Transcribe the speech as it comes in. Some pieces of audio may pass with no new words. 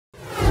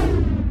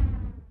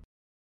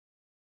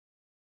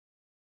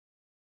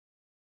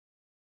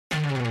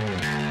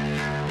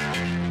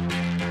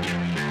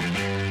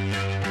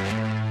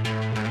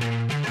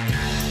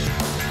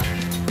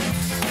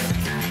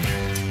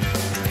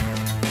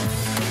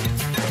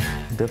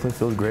definitely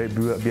feels great.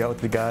 Be out with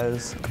the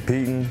guys,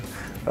 competing,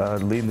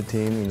 leading the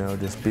team. You know,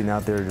 just being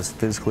out there, just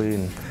physically,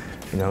 and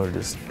you know,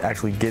 just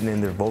actually getting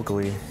in there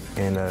vocally,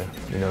 and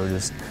you know,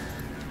 just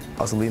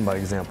also leading by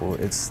example.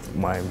 It's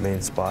my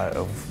main spot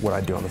of what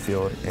I do on the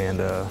field, and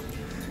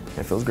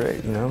it feels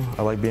great. You know,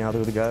 I like being out there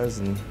with the guys,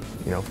 and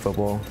you know,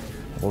 football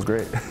was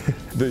great.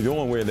 The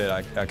only way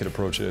that I could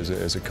approach it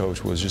as a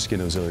coach was just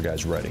getting those other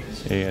guys ready.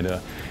 And,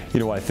 you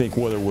know, I think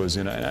whether it was,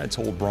 and I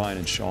told Brian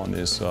and Shaun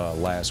this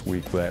last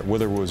week, that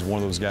whether it was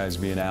one of those guys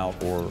being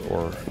out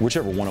or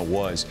whichever one it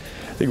was,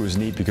 I think it was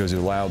neat because it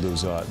allowed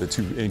those the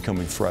two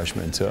incoming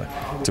freshmen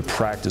to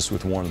practice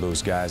with one of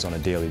those guys on a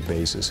daily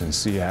basis and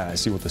see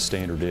what the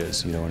standard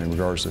is, you know, in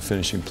regards to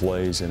finishing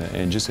plays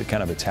and just a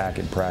kind of attack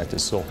in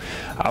practice. So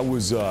I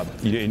was,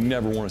 you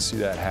never want to see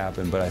that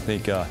happen, but I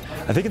think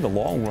in the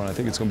long run, I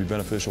think it's going to be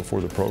beneficial for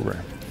the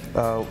program.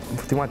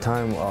 Through my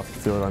time off the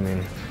field, I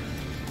mean,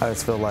 I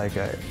just felt like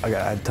I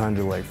had time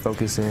to like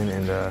focus in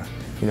and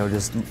you know,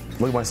 just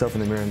look at myself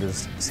in the mirror and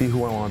just see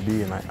who I want to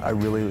be. And I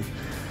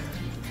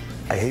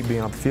hate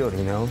being off the field,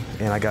 you know,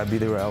 and I got to be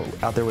there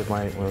out there with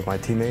my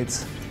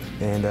teammates,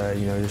 and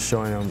you know, just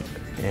showing them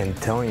and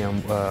telling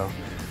them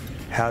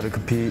how to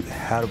compete,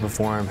 how to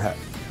perform,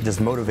 just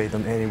motivate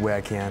them any way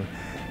I can.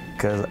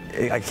 Because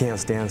I can't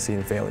stand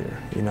seeing failure.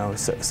 You know,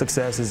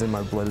 success is in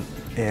my blood,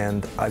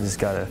 and I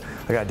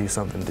gotta do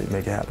something to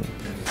make it happen.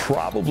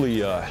 Probably,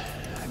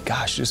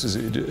 gosh, just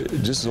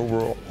as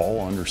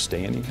overall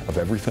understanding of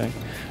everything.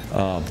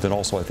 But then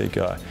also, I think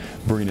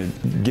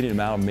getting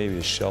him out of maybe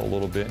his shell a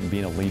little bit and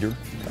being a leader.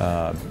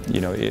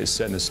 You know, is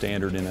setting the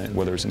standard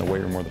whether it's in the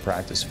weight room or the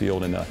practice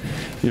field, and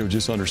you know,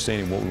 just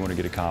understanding what we want to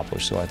get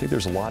accomplished. So I think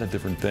there's a lot of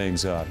different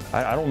things.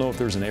 I don't know if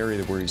there's an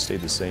area where he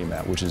stayed the same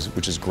at, which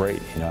is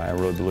great. You know, I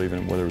really believe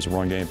in whether it's a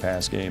run game,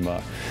 pass game.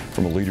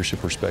 From a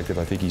leadership perspective,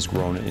 I think he's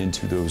grown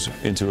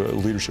into a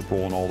leadership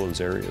role in all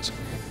those areas.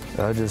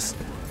 I just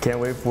can't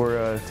wait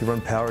to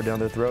run power down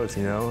their throats.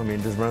 You know, I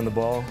mean, just run the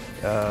ball,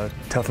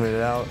 toughing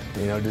it out.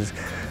 You know, just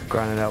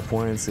grinding out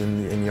points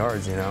and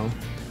yards. You know.